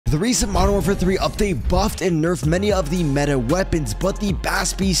The recent Modern Warfare 3 update buffed and nerfed many of the meta weapons, but the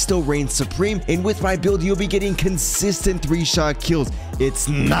BAS-B still reigns supreme, and with my build, you'll be getting consistent 3-shot kills. It's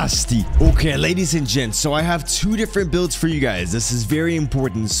nasty. Okay, ladies and gents, so I have two different builds for you guys. This is very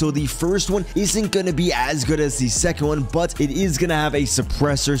important. So the first one isn't going to be as good as the second one, but it is going to have a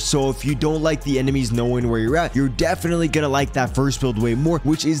suppressor. So if you don't like the enemies knowing where you're at, you're definitely going to like that first build way more,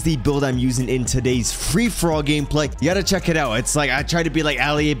 which is the build I'm using in today's free-for-all gameplay. You got to check it out. It's like I tried to be like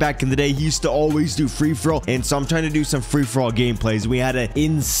Ali back in the day. He used to always do free-for-all, and so I'm trying to do some free-for-all gameplays. We had an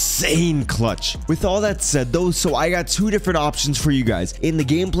insane clutch. With all that said though, so I got two different options for you guys. In the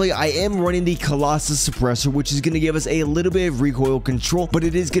gameplay, I am running the Colossus suppressor, which is going to give us a little bit of recoil control, but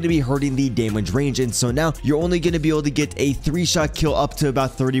it is going to be hurting the damage range. And so now you're only going to be able to get a 3-shot kill up to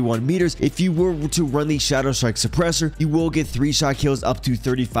about 31 meters. If you were to run the Shadow Strike suppressor, you will get 3-shot kills up to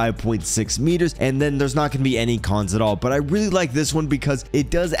 35.6 meters, and then there's not going to be any cons at all. But I really like this one because it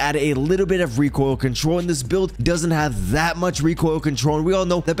does add a little bit of recoil control, and this build doesn't have that much recoil control. And we all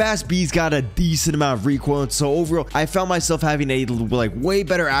know the BAS-B's got a decent amount of recoil, and so overall I found myself having a like way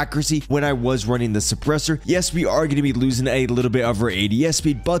better accuracy when I was running the suppressor. Yes, we are going to be losing a little bit of our ADS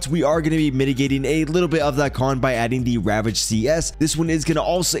speed, but we are going to be mitigating a little bit of that con by adding the Ravage CS. This one is going to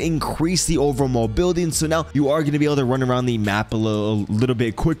also increase the overall mobility, and so now you are going to be able to run around the map a little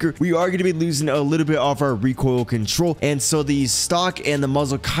bit quicker. We are going to be losing a little bit of our recoil control, and so the stock and the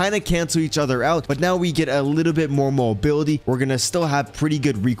muzzle kind of cancel each other out, but now we get a little bit more mobility. We're going to still have pretty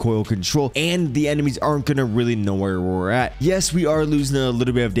good recoil control, and the enemies aren't going to really know where we're at. Yes, we are losing a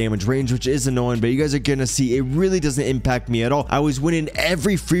little bit of damage range, which is annoying, but you guys are going to see it really doesn't impact me at all. I was winning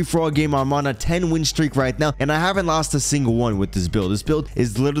every free-for-all game. I'm on a 10-win streak right now, and I haven't lost a single one with this build. This build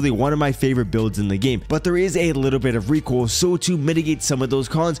is literally one of my favorite builds in the game, but there is a little bit of recoil, so to mitigate some of those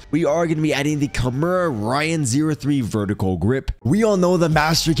cons, we are going to be adding the Kimura Ryan 03 vertical grip. We all know the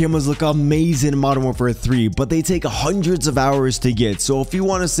master camos look amazing in Modern Warfare 3, but they take hundreds of hours to get, so if you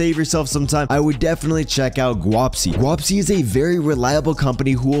want to save yourself some time, I would definitely check out Guapsi. Guapsi is a very reliable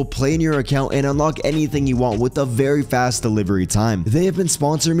company who will play in your account and unlock anything you want with a very fast delivery time. They have been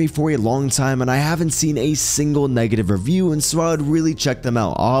sponsoring me for a long time, and I haven't seen a single negative review, and so I would really check them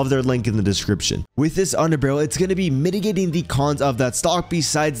out. I'll have their link in the description. With this underbarrel, it's going to be mitigating the cons of that stock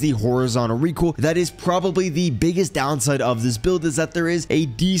besides the horizontal recoil. That is probably the biggest downside of this build, is that there is a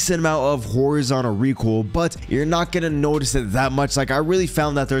decent amount of horizontal recoil, but you're not going to notice it that much. Like, I really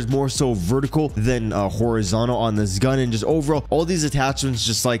found that there's more so vertical than horizontal on this gun, and just overall all these attachments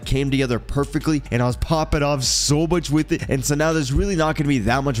just like came together perfectly, and I was popping off so much with it. And so now there's really not going to be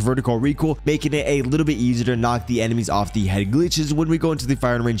that much vertical recoil, making it a little bit easier to knock the enemies off the head glitches. When we go into the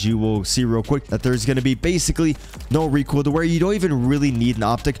firing range, you will see real quick that there's going to be basically no recoil, to where you don't even really need an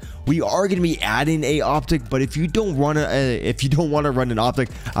optic. We are going to be adding a optic, but if you don't want to run an optic,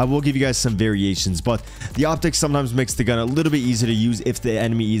 I will give you guys some variations. But the optic sometimes makes the gun a little bit easier to use if the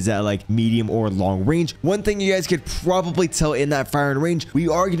enemy is at like medium or long range. One thing you guys could probably tell in that firing range, we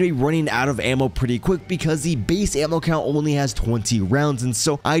are going to be running out of ammo pretty quick because the base ammo count only has 20 rounds, and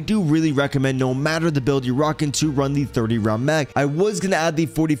so I do really recommend, no matter the build you're rocking, to run the 30-round mag. I was going to add the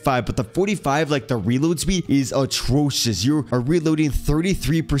 45, but the 45, like the reload speed is atrocious. You are reloading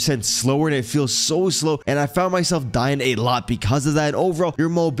 33% slower, and it feels so slow, and I found myself dying a lot because of that. And overall, your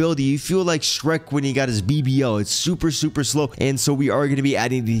mobility, you feel like Shrek when he got his BBL. It's super slow, and so we are going to be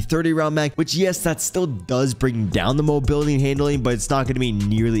adding the 30-round mag, which yes, that still does bring down the mobility and handling, but it's not going to be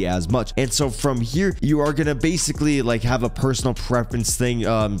nearly as much. And so from here, you are going to basically like have a personal preference thing.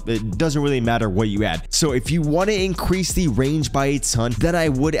 It doesn't really matter what you add. So if you want to increase the range by a ton, then I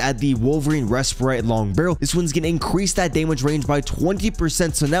would add the Wolverine Respirite long barrel. This one's going to increase that damage range by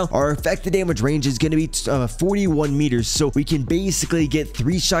 20%. So now our effective damage range is going to be 41 meters. So we can basically get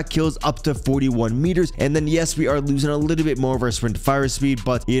 3-shot kills up to 41 meters. And then yes, we are losing a little bit more of our sprint fire speed,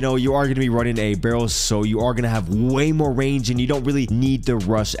 but you know, you are going to be running a barrel, so you are going to have way more range, and you don't really need to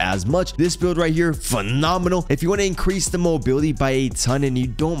rush as much. This build right here, phenomenal. If you want to increase the mobility by a ton and you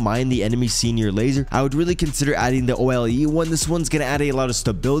don't mind the enemy seeing your laser, I would really consider adding the OLE one. This one's going to add a lot of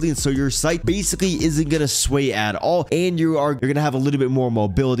stability, and so your sight basically isn't going to sway at all, and you're going to have a little bit more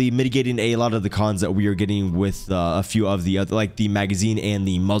mobility, mitigating a lot of the cons that we are getting with a few of the other, like the magazine and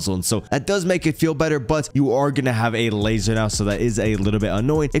the muzzle. And so that does make it feel better, but you are going to have a laser now, so that is a little bit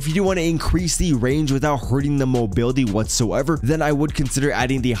annoying. If you do want to increase the range without hurting the mobility whatsoever, then I would consider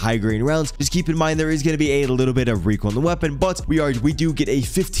adding the high grain rounds. Just keep in mind there is going to be a little bit of recoil in the weapon, but we do get a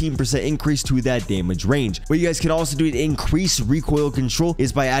 15% increase to that damage range. What you guys can also do to increase recoil control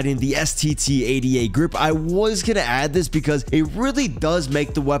is by adding the STT-88 grip. I was going to add this because it really does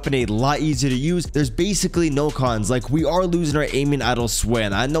make the weapon a lot easier to use. There's basically no cons. Like, we are losing our aiming aiming idle sway.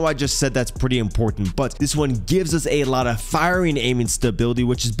 And I know I just said that's pretty important, but this one gives us a lot of firing aiming stability,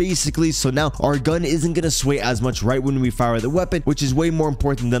 which is basically so now our gun isn't going to sway as much right when we fire the weapon, which is way more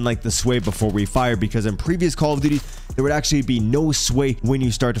important than like the sway before we fire, because in previous Call of Duty there would actually be no sway when you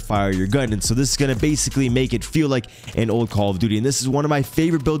start to fire your gun. And so this is going to basically make it feel like an old Call of Duty. And this is one of my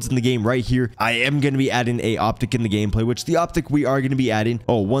favorite builds in the game right here. I am going to be adding a optic in the gameplay, which the optic we are going to be adding,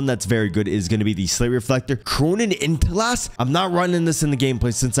 one that's very good, is going to be the slate reflector. Cronin Intelast. I'm not running this in the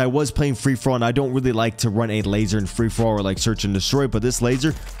gameplay since I was playing free for all, and I don't really like to run a laser in free for all or like search and destroy, but this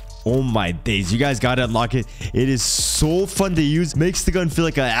laser, oh my days, you guys gotta unlock it. It is so fun to use. Makes the gun feel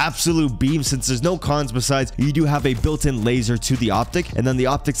like an absolute beam, since there's no cons besides you do have a built-in laser to the optic, and then the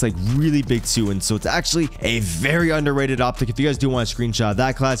optic's like really big too, and so it's actually a very underrated optic. If you guys do want a screenshot of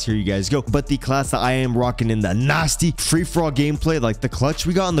that class, here you guys go. But the class that I am rocking in the nasty free-for-all gameplay, like the clutch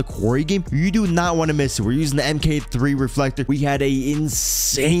we got in the quarry game, you do not want to miss it. We're using the MK3 reflector. We had a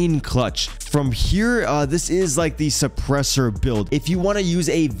insane clutch. From here, this is like the suppressor build. If you want to use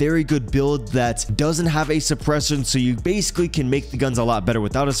a very good build that doesn't have a suppressor, so you basically can make the guns a lot better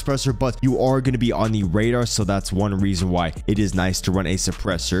without a suppressor, but you are going to be on the radar, so that's one reason why it is nice to run a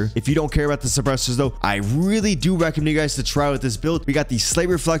suppressor. If you don't care about the suppressors though, I really do recommend you guys to try with this build. We got the slate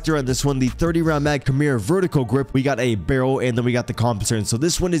reflector on this one, the 30 round mag, Khmer vertical grip, we got a barrel, and then we got the compensator. And so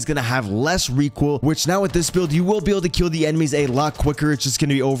this one is going to have less recoil, which now with this build you will be able to kill the enemies a lot quicker. It's just going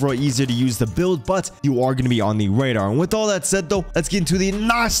to be overall easier to use the build, but you are going to be on the radar. And with all that said though, let's get into the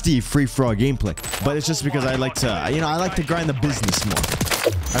nasty free-for-all gameplay. But it's just because I like to, I like to grind the business more.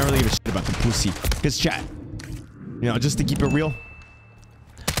 I don't really give a shit about the pussy. Because chat, just to keep it real,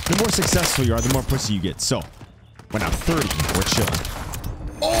 the more successful you are, the more pussy you get. So, when I'm 30, we're chilling.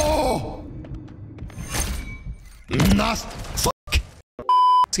 Oh! Nasty. Fuck.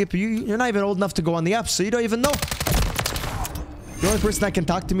 Skip, you're not even old enough to go on the app, so you don't even know. The only person that can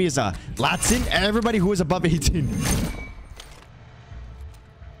talk to me is Latson and everybody who is above 18.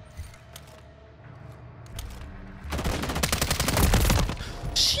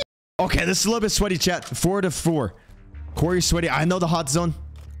 Shit. Okay, this is a little bit sweaty, chat. 4 to 4. Corey sweaty. I know the hot zone.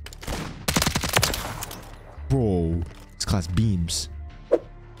 Bro, this class beams.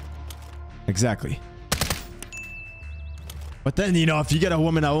 Exactly. But then, if you get a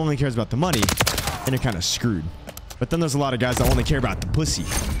woman that only cares about the money, then you're kind of screwed. But then there's a lot of guys that only care about the pussy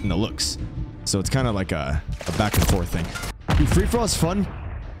and the looks. So it's kind of like a back and forth thing. Dude, free-for-all is fun.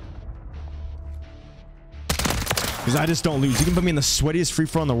 Because I just don't lose. You can put me in the sweatiest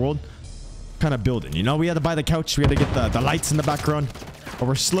free-for-all in the world. Kind of building, we had to buy the couch. We had to get the lights in the background. But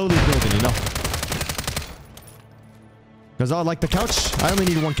we're slowly building, Because I like the couch. I only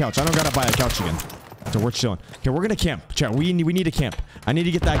need one couch. I don't got to buy a couch again. So we're chilling. Okay, we're going to camp. Chat, we need a camp. I need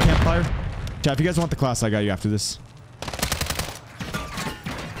to get that campfire. Chat, if you guys want the class, I got you after this.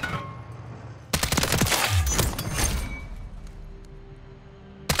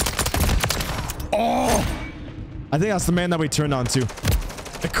 Oh! I think that's the man that we turned on to.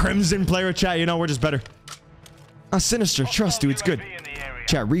 The Crimson player, chat. We're just better. Sinister. Trust, dude. It's good.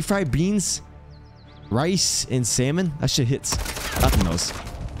 Chat, refried beans, rice, and salmon. That shit hits. Nothing knows.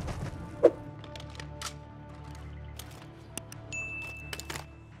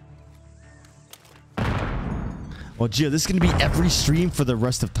 Well, Gio, this is going to be every stream for the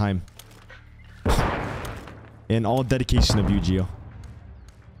rest of time. And all dedication of you, Gio.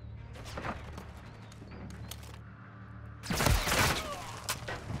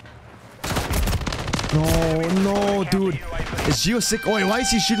 No, dude. Is Gio sick? Oh, wait, why is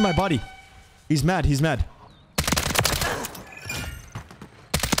he shooting my body? He's mad. He's mad.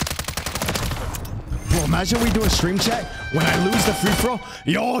 Bro, imagine we do a stream chat when I lose the free throw.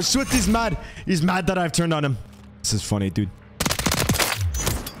 Yo, Swift is mad. He's mad that I've turned on him. This is funny, dude.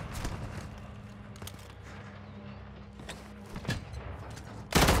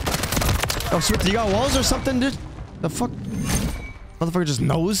 Oh, Swift, you got walls or something, dude? The fuck? Motherfucker just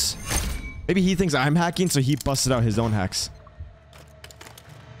knows. Maybe he thinks I'm hacking, so he busted out his own hacks.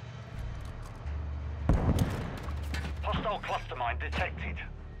 Hostile cluster mine detected.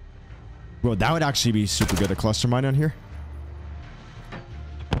 Bro, that would actually be super good, a cluster mine on here.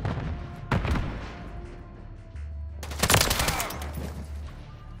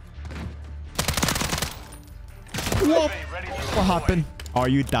 Whoa! What happened? Oh,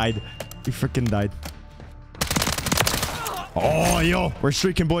 you died. You freaking died. Oh, yo. We're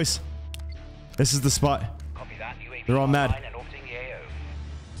streaking, boys. This is the spot. Copy that. UAV They're all mad. and orbiting the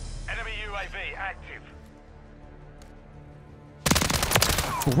AO. Enemy UAV active.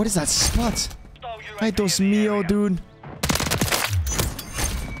 Oh, what is that spot? Ay, Dios mío, dude.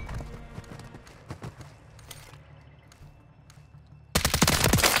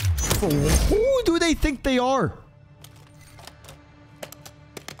 Who do they think they are?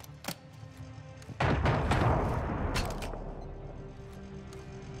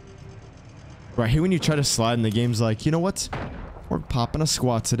 Right here when you try to slide and the game's like, you know what? We're popping a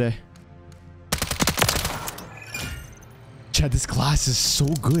squat today. Chad, this glass is so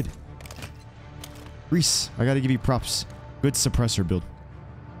good. Reese, I gotta give you props. Good suppressor build.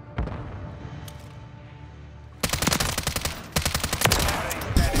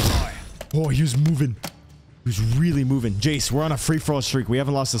 Oh, he was moving. He was really moving. Jace, we're on a free-for-all streak. We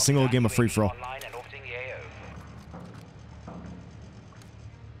haven't lost a single game of free-for-all.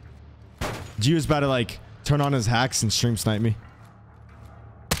 Gio's about to, like, turn on his hacks and stream snipe me.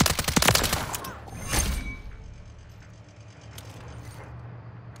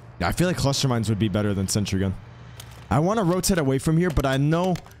 Yeah, I feel like cluster mines would be better than sentry gun. I want to rotate away from here, but I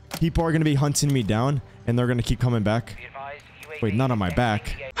know people are going to be hunting me down, and they're going to keep coming back. Wait, not on my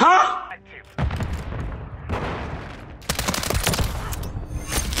back. Huh?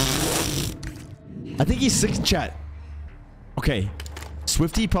 I think he's 6 chat. Okay.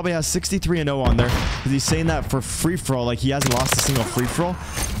 Swifty probably has 63-0 on there because he's saying that for free-for-all, like he hasn't lost a single free-for-all.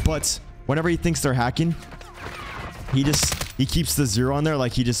 But whenever he thinks they're hacking, he keeps the 0 on there,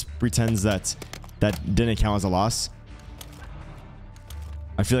 like he just pretends that didn't count as a loss.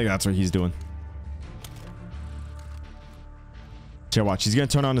 I feel like that's what he's doing. Here, watch. He's gonna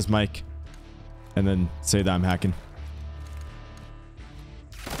turn on his mic and then say that I'm hacking.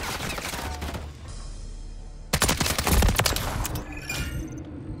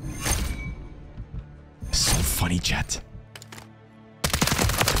 So funny, chat.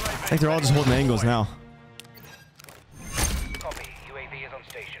 I think they're all just holding angles now. Copy. UAV is on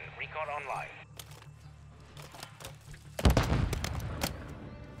station. Recon online.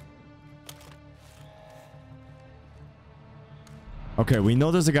 Okay, we know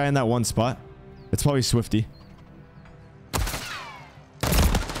there's a guy in that one spot. It's probably Swifty.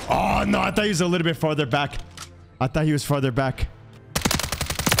 Oh, no. I thought he was a little bit farther back. I thought he was farther back.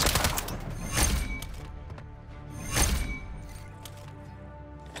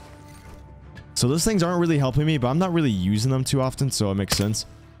 So those things aren't really helping me, but I'm not really using them too often, so it makes sense.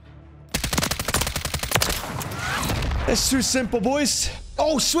 It's too simple, boys.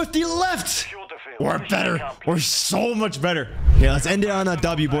 Oh, Swifty left. We're better. We're so much better. Yeah, let's end it on a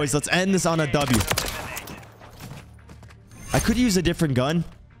W, boys. Let's end this on a W. I could use a different gun,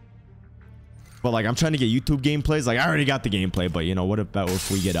 but like I'm trying to get YouTube gameplays. Like I already got the gameplay, but you know, what about if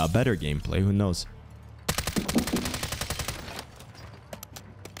we get a better gameplay? Who knows?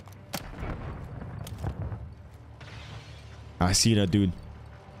 I see that dude.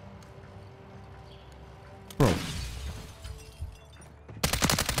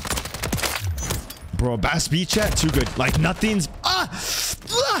 Bro, BAS-B chat, too good. Like nothing's...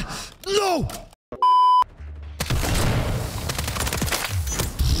 No!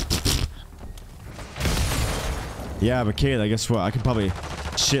 Yeah, but Kate, I guess what? I can probably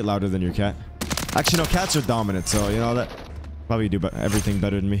shit louder than your cat. Actually, no, cats are dominant, so you know that probably do everything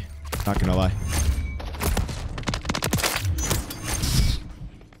better than me. Not gonna lie.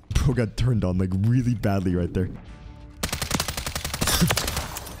 Bro got turned on like really badly right there.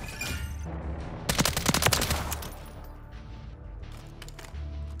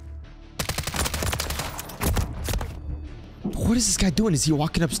 What is this guy doing? Is he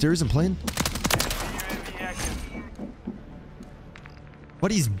walking upstairs and playing?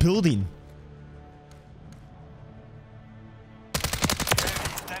 What he's building?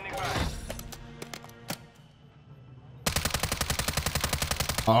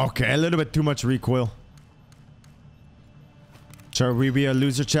 Okay, a little bit too much recoil. Shall we be a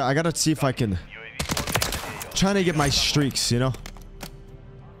loser chat? I gotta see if I can... Trying to get my streaks, you know?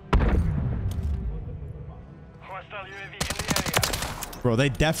 Bro, they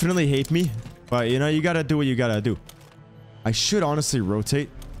definitely hate me. But, you know, you gotta do what you gotta do. I should honestly rotate.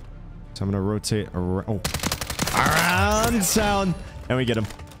 So I'm gonna rotate around... Oh. Around sound. And we get him.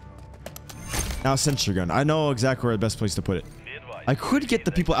 Now, sentry gun. I know exactly where the best place to put it. I could get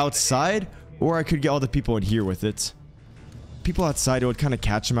the people outside, or I could get all the people in here with it. People outside, it would kind of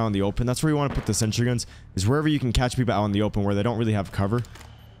catch them out in the open. That's where you want to put the sentry guns, is wherever you can catch people out in the open where they don't really have cover.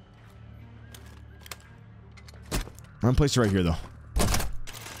 I'm gonna place it right here, though.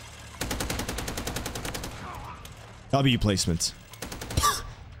 W placement.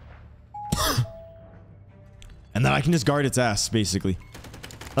 And then I can just guard its ass, basically.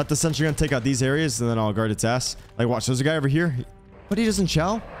 Let the sentry gun take out these areas, and then I'll guard its ass. Like, watch, there's a guy over here. But he doesn't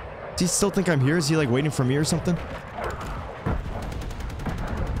chow? Does he still think I'm here? Is he, like, waiting for me or something?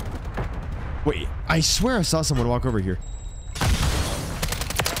 Wait, I swear I saw someone walk over here.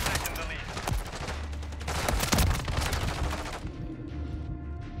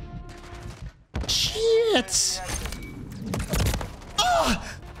 Shit. Ah!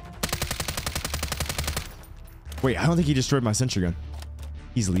 Wait, I don't think he destroyed my sentry gun.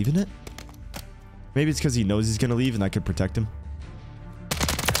 He's leaving it? Maybe it's because he knows he's gonna leave and I could protect him.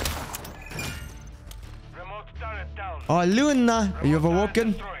 Remote turret down. Oh, Luna, are you ever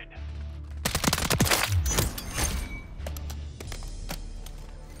woken? Destroyed.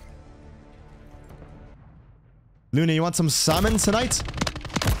 Luna, you want some salmon tonight?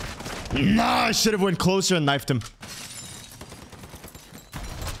 Nah, I should have went closer and knifed him.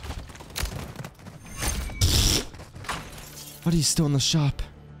 But he's still in the shop.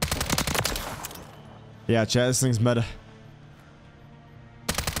 Yeah, chat, this thing's meta.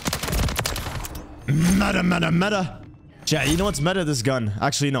 Meta. Chat, you know what's meta? This gun.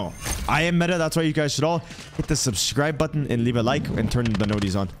 Actually, no. I am meta. That's why you guys should all hit the subscribe button and leave a like and turn the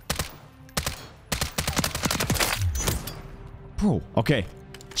noties on. Bro, okay.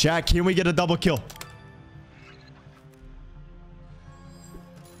 Chat, can we get a double kill?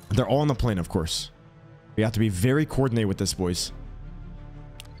 They're all on the plane, of course. We have to be very coordinated with this, boys.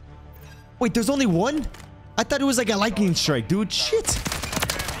 Wait, there's only one? I thought it was like a lightning strike, dude. Shit.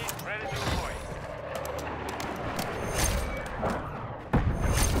 UAV ready to deploy.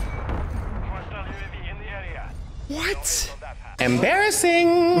 Hostile UAV in the area. What? On that path.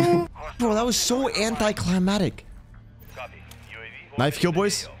 Embarrassing. Bro, that was so anticlimactic. Copy. UAV Knife kill,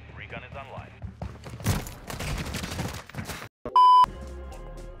 boys. Recon is online.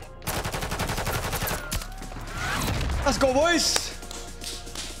 Let's go, boys.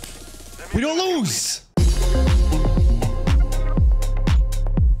 We don't lose.